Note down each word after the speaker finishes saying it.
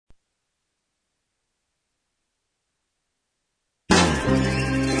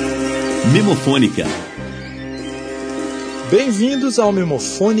Memofônica. Bem-vindos ao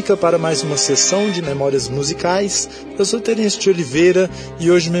Memofônica para mais uma sessão de memórias musicais. Eu sou Terence de Oliveira e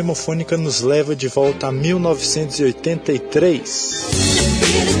hoje Memofônica nos leva de volta a 1983.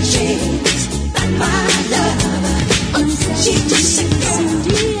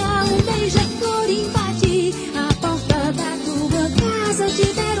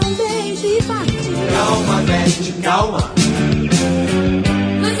 Calma, Beth, calma.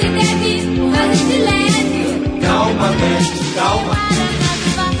 Você deve fazer de leve. Calma, Beth, calma.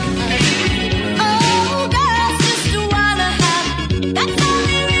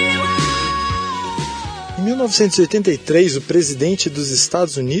 Em 1983, o presidente dos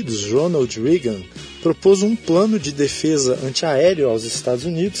Estados Unidos, Ronald Reagan, propôs um plano de defesa antiaéreo aos Estados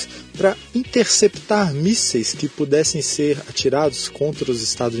Unidos para interceptar mísseis que pudessem ser atirados contra os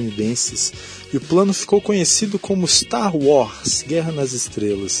estadunidenses. E o plano ficou conhecido como Star Wars, Guerra nas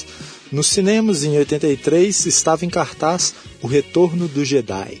Estrelas. Nos cinemas, em 83, estava em cartaz O Retorno do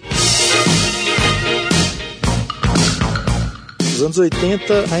Jedi. Os anos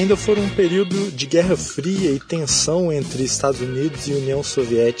 80 ainda foram um período de Guerra Fria e tensão entre Estados Unidos e União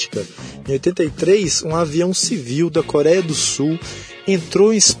Soviética. Em 83, um avião civil da Coreia do Sul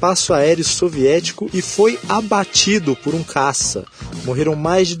entrou em espaço aéreo soviético e foi abatido por um caça. Morreram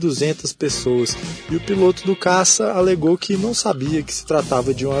mais de 200 pessoas e o piloto do caça alegou que não sabia que se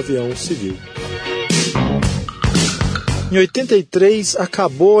tratava de um avião civil. Em 83,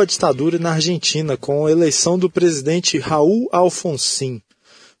 acabou a ditadura na Argentina com a eleição do presidente Raul Alfonsín.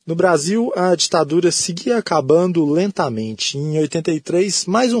 No Brasil, a ditadura seguia acabando lentamente. Em 83,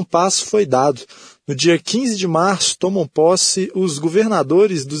 mais um passo foi dado. No dia 15 de março, tomam posse os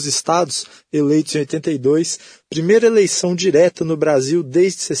governadores dos estados eleitos em 82, primeira eleição direta no Brasil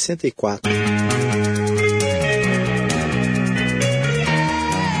desde 64.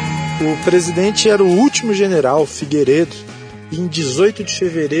 O presidente era o último general, Figueiredo, e em 18 de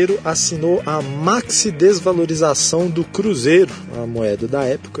fevereiro assinou a maxi-desvalorização do cruzeiro, a moeda da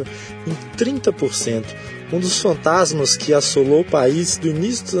época, em 30%. Um dos fantasmas que assolou o país do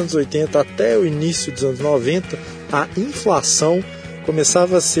início dos anos 80 até o início dos anos 90, a inflação,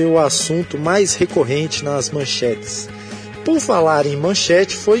 começava a ser o assunto mais recorrente nas manchetes. Por falar em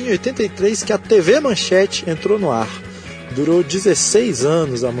manchete, foi em 83 que a TV Manchete entrou no ar. Durou 16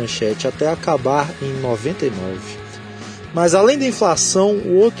 anos a manchete, até acabar em 99. Mas além da inflação,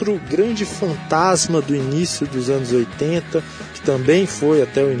 o outro grande fantasma do início dos anos 80, que também foi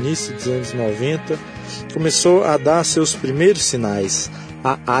até o início dos anos 90, começou a dar seus primeiros sinais,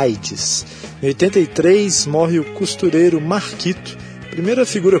 a AIDS. Em 83, morre o costureiro Marquito, primeira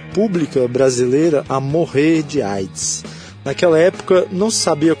figura pública brasileira a morrer de AIDS. Naquela época não se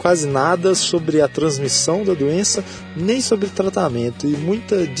sabia quase nada sobre a transmissão da doença, nem sobre o tratamento, e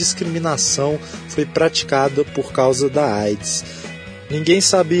muita discriminação foi praticada por causa da AIDS. Ninguém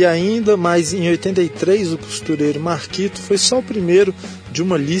sabia ainda, mas em 83 o costureiro Marquito foi só o primeiro de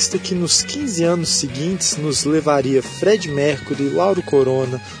uma lista que nos 15 anos seguintes nos levaria Fred Mercury, Lauro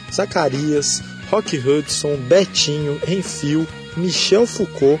Corona, Zacarias, Rock Hudson, Betinho, Enfio, Michel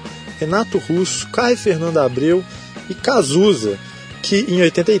Foucault, Renato Russo, Caio Fernando Abreu e Cazuza, que em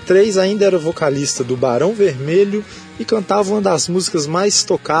 83 ainda era vocalista do Barão Vermelho e cantava uma das músicas mais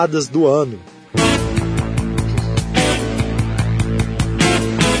tocadas do ano.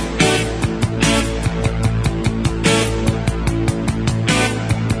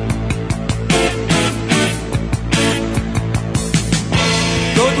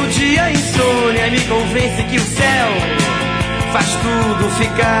 Todo dia a insônia me convence que o céu faz tudo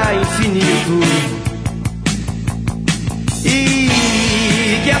ficar infinito. E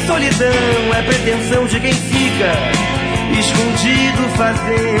que a solidão é pretensão de quem fica escondido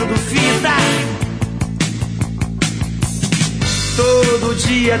fazendo fita. Todo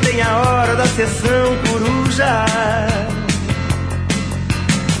dia tem a hora da sessão coruja.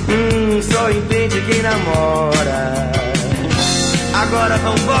 Só entende quem namora. Agora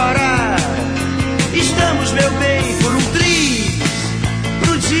vambora. Estamos, meu bem, por um triz,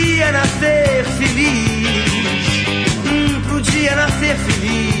 pro dia nascer feliz. Pro dia nascer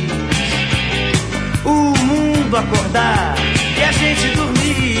feliz, o mundo acordar e a gente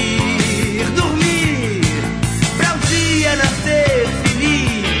dormir, pra o dia nascer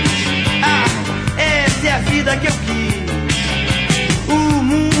feliz. Essa é a vida que eu quis, o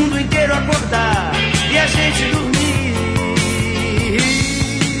mundo inteiro acordar e a gente dormir.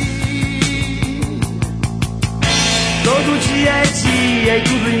 Todo dia é dia e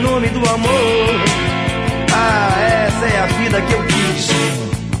tudo em nome do amor. Essa é a vida que eu quis.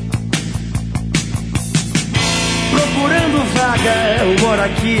 Procurando vaga vaga, uma hora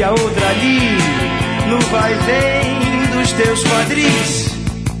aqui, a outra ali, no vai e vem dos teus quadris.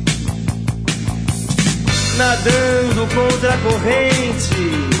 Nadando contra a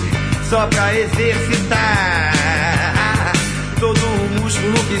corrente, só pra exercitar todo o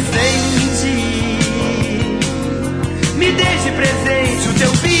músculo que sente. Me deixe presente o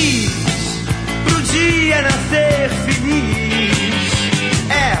teu bis, pro dia nascer feliz.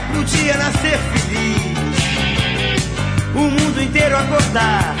 É, pro dia nascer feliz. O mundo inteiro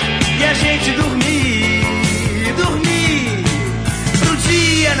acordar e a gente dormir, dormir. Pro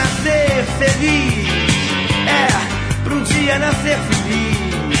dia nascer feliz. É, pro dia nascer feliz.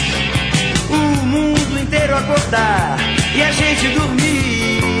 O mundo inteiro acordar e a gente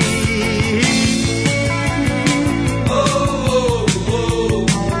dormir. Oh, oh, oh.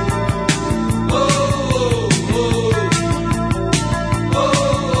 Oh, oh, oh.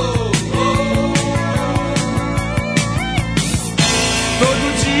 Oh, oh. Todo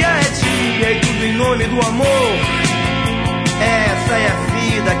dia é dia e tudo em nome do amor. Essa é a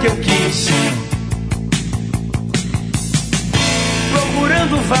vida que eu quis.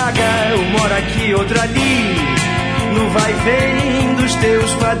 Procurando vaga, uma hora aqui, outra ali, no vai e vem dos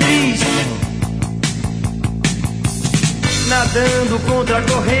teus quadris. Nadando contra a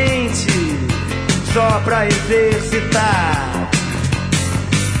corrente, só pra exercitar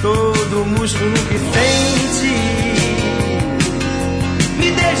todo o músculo que sente.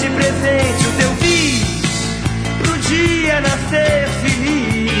 Me deixe presente o teu bis, pro dia nascer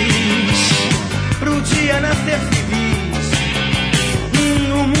feliz. Pro dia nascer feliz.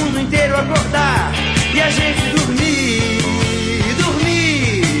 O mundo inteiro acordar e a gente dormir,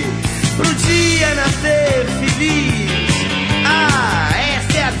 dormir, pro dia nascer feliz. Ah,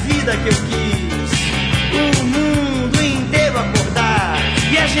 essa é a vida que eu quis. O mundo inteiro acordar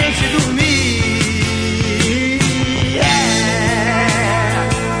e a gente dormir.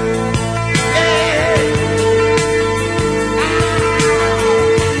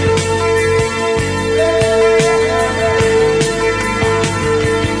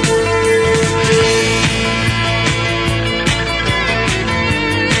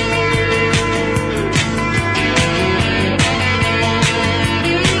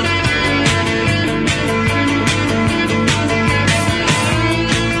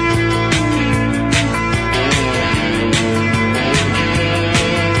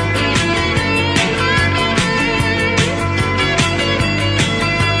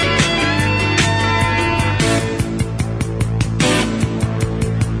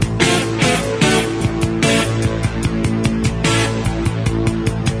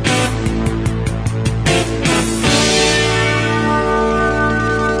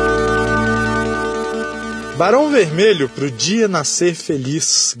 Barão Vermelho, pro dia nascer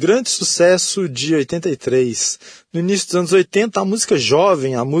feliz, grande sucesso de 83. No início dos anos 80, a música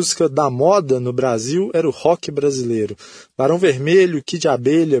jovem, a música da moda no Brasil, era o rock brasileiro. Barão Vermelho, Kid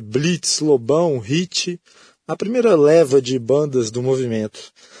Abelha, Blitz, Lobão, Hit, a primeira leva de bandas do movimento.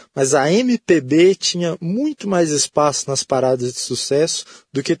 Mas a MPB tinha muito mais espaço nas paradas de sucesso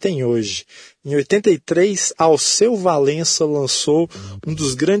do que tem hoje. Em 83, Alceu Valença lançou um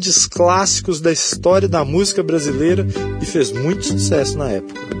dos grandes clássicos da história da música brasileira e fez muito sucesso na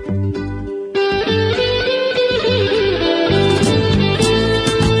época.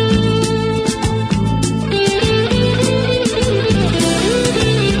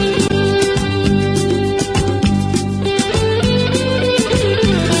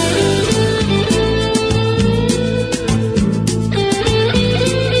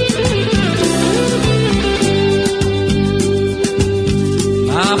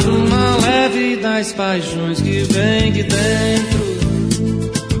 Das paixões que vem de dentro,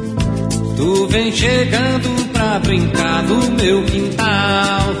 tu vem chegando pra brincar no meu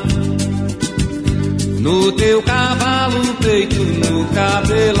quintal, no teu cavalo, peito, no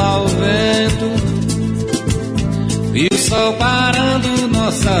cabelo ao vento, e o sol parando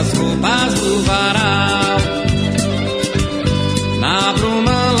nossas roupas no varal, na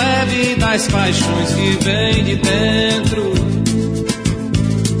bruma leve das paixões que vem de dentro.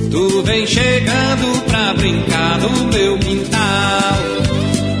 Tu vem chegando pra brincar no meu quintal,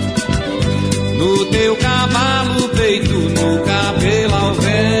 no teu cavalo, peito, no cabelo ao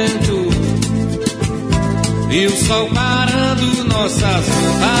vento, e o sol parando nossas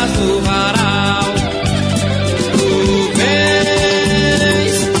roupas no varal. Tu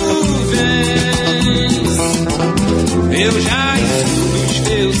vens, eu já escuto os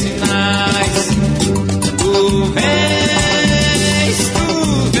teus sinais. Tu vens,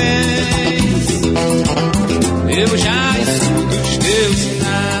 eu já escuto os teus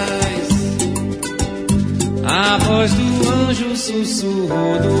sinais. A voz do anjo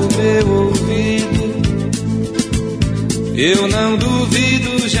sussurro do meu ouvido. Eu não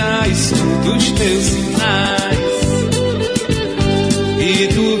duvido, já escuto os teus sinais. E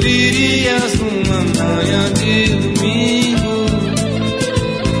tu virias numa manhã de domingo.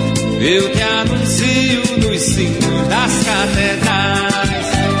 Eu te anuncio nos sinos das catedrais.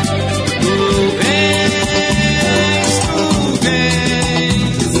 Tu vens,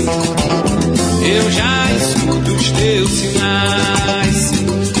 eu já escuto os teus sinais.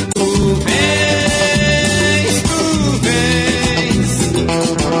 Tu vens,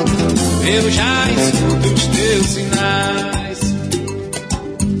 eu já escuto os teus sinais.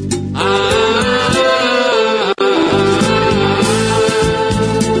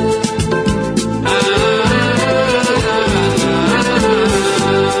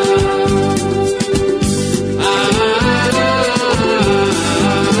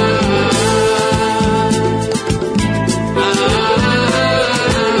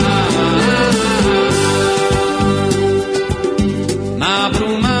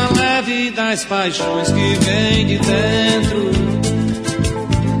 As paixões que vêm de dentro,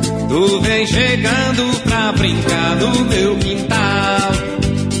 tu vem chegando pra brincar no meu quintal.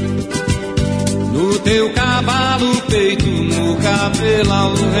 No teu cavalo, peito no cabelo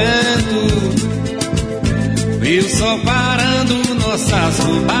ao vento, e o sol parando nossas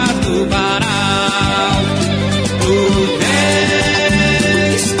roupas do varal. Tu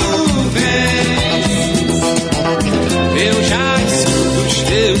vens, eu já escuto os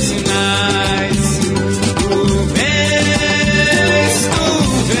teus sinais.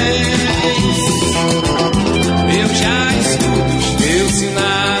 Eu já escuto os teus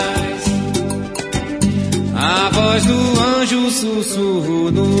sinais. A voz do anjo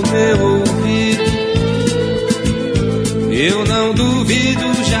sussurrou no meu ouvido. Eu não duvido,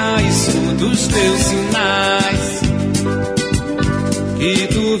 já escuto os teus sinais. Que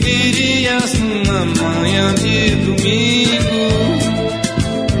tu virias numa manhã de domingo.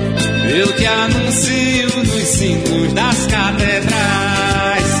 Eu te anuncio nos sinos das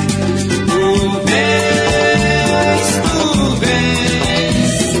catedrais. Tu vens,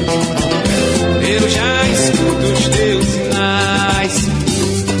 eu já escuto os teus sinais.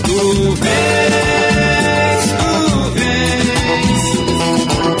 Tu vens,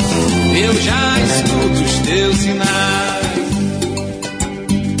 eu já escuto os teus sinais.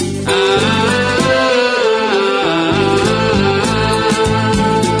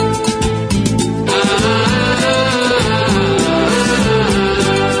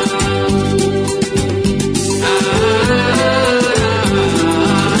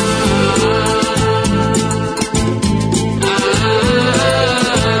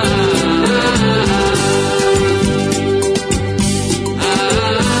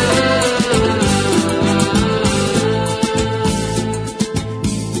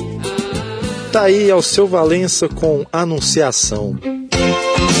 Tá aí Alceu Valença com Anunciação.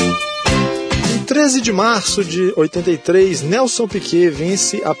 Em 13 de março de 83, Nelson Piquet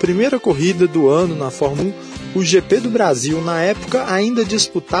vence a primeira corrida do ano na Fórmula 1, o GP do Brasil, na época ainda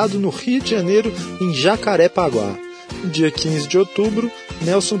disputado no Rio de Janeiro, em Jacarepaguá. No dia 15 de outubro,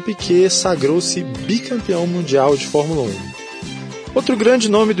 Nelson Piquet sagrou-se bicampeão mundial de Fórmula 1. Outro grande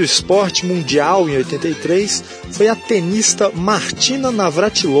nome do esporte mundial em 83 foi a tenista Martina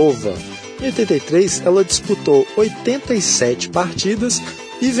Navratilova. Em 83, ela disputou 87 partidas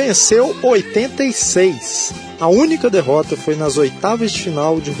e venceu 86. A única derrota foi nas oitavas de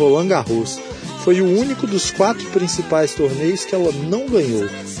final de Roland Garros. Foi o único dos 4 principais torneios que ela não ganhou.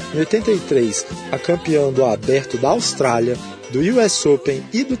 Em 83, a campeã do Aberto da Austrália, do US Open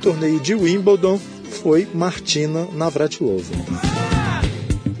e do torneio de Wimbledon foi Martina Navratilova.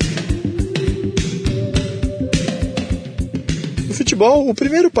 No futebol, o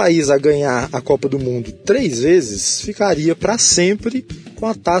primeiro país a ganhar a Copa do Mundo 3 vezes ficaria para sempre com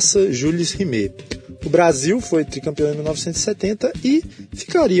a taça Jules Rimet. O Brasil foi tricampeão em 1970 e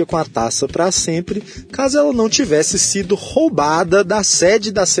ficaria com a taça para sempre caso ela não tivesse sido roubada da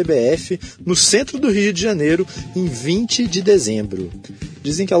sede da CBF no centro do Rio de Janeiro em 20 de dezembro.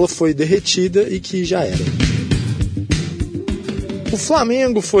 Dizem que ela foi derretida e que já era. O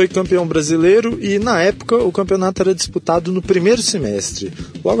Flamengo foi campeão brasileiro e, na época, o campeonato era disputado no primeiro semestre.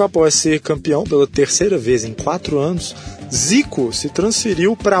 Logo após ser campeão pela terceira vez em 4 anos, Zico se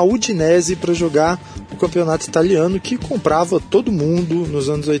transferiu para a Udinese para jogar o campeonato italiano que comprava todo mundo nos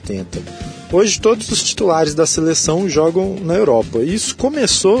anos 80. Hoje todos os titulares da seleção jogam na Europa. Isso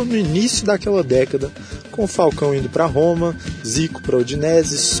começou no início daquela década com o Falcão indo para Roma, Zico para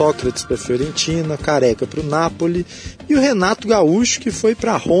Udinese, Sócrates para Fiorentina, Careca para o Napoli e o Renato Gaúcho, que foi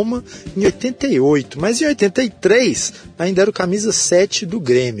para Roma em 88, mas em 83 ainda era o camisa 7 do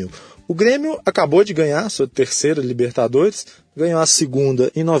Grêmio. O Grêmio acabou de ganhar sua terceira Libertadores, ganhou a segunda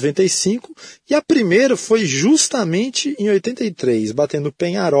em 95 e a primeira foi justamente em 83, batendo o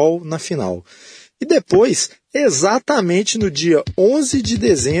Peñarol na final. E depois, exatamente no dia 11 de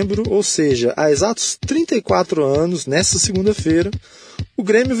dezembro, ou seja, há exatos 34 anos, nessa segunda-feira, o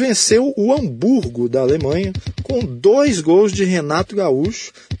Grêmio venceu o Hamburgo da Alemanha com 2 gols de Renato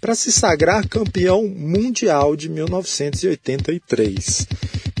Gaúcho para se sagrar campeão mundial de 1983.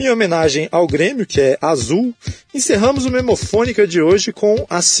 Em homenagem ao Grêmio, que é azul, encerramos o Memofônica de hoje com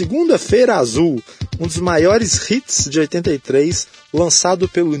a Segunda-feira Azul, um dos maiores hits de 83, lançado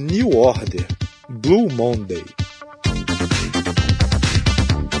pelo New Order, Blue Monday.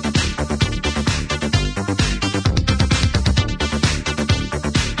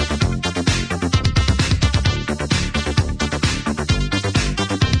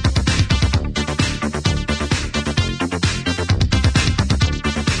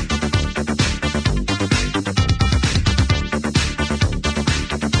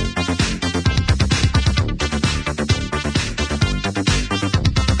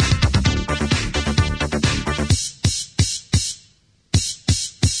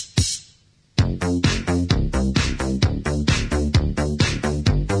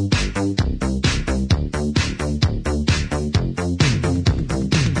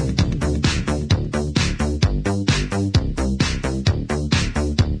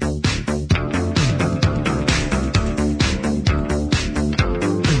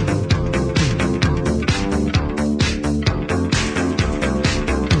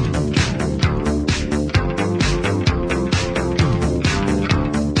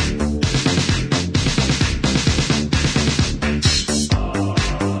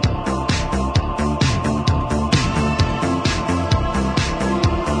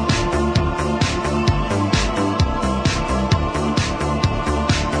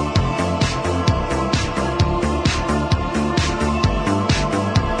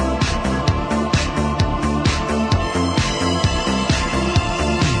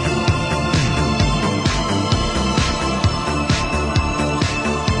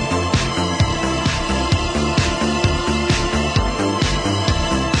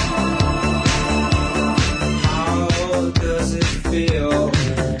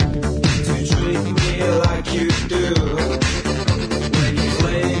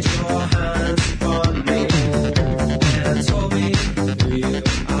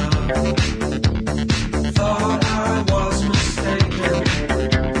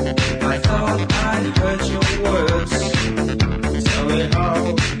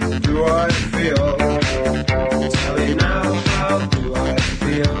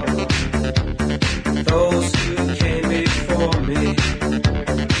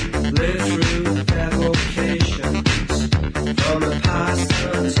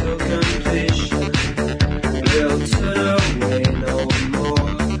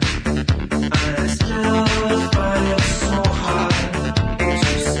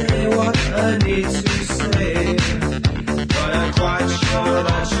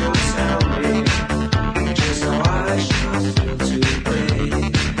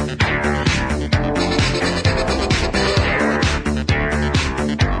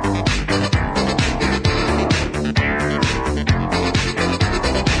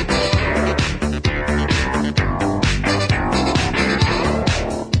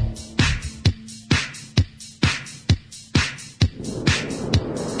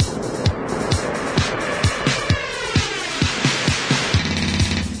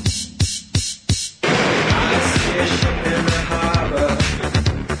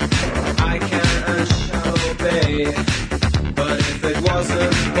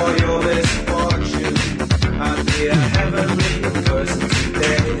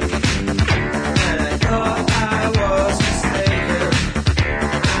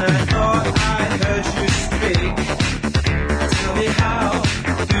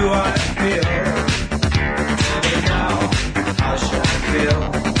 Do I